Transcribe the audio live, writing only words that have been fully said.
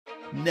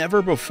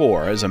Never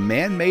before has a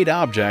man-made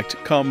object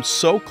come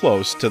so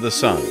close to the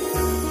Sun.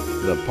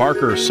 The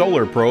Parker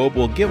Solar Probe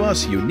will give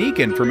us unique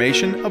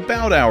information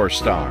about our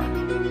star.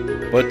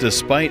 But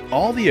despite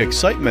all the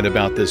excitement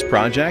about this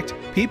project,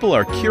 people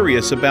are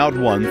curious about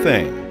one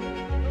thing.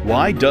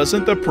 Why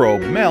doesn't the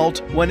probe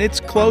melt when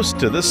it's close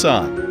to the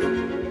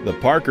Sun? The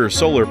Parker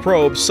Solar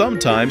Probe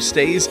sometimes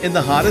stays in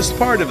the hottest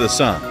part of the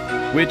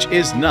Sun, which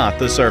is not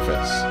the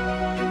surface.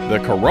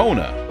 The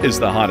corona is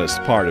the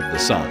hottest part of the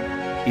Sun.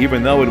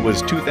 Even though it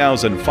was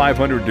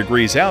 2,500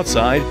 degrees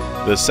outside,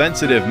 the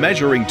sensitive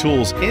measuring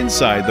tools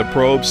inside the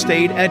probe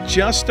stayed at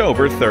just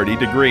over 30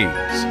 degrees.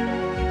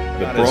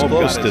 The probe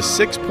goes to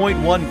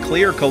 6.1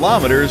 clear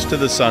kilometers to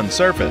the Sun's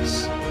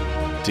surface.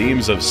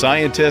 Teams of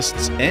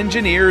scientists,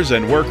 engineers,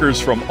 and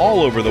workers from all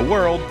over the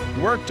world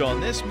worked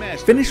on this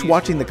masterpiece. Finish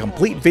watching the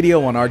complete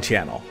video on our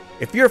channel.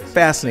 If you're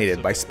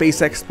fascinated by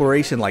space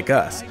exploration like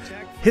us,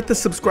 hit the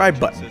subscribe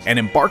button and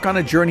embark on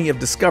a journey of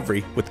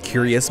discovery with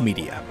Curious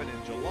Media.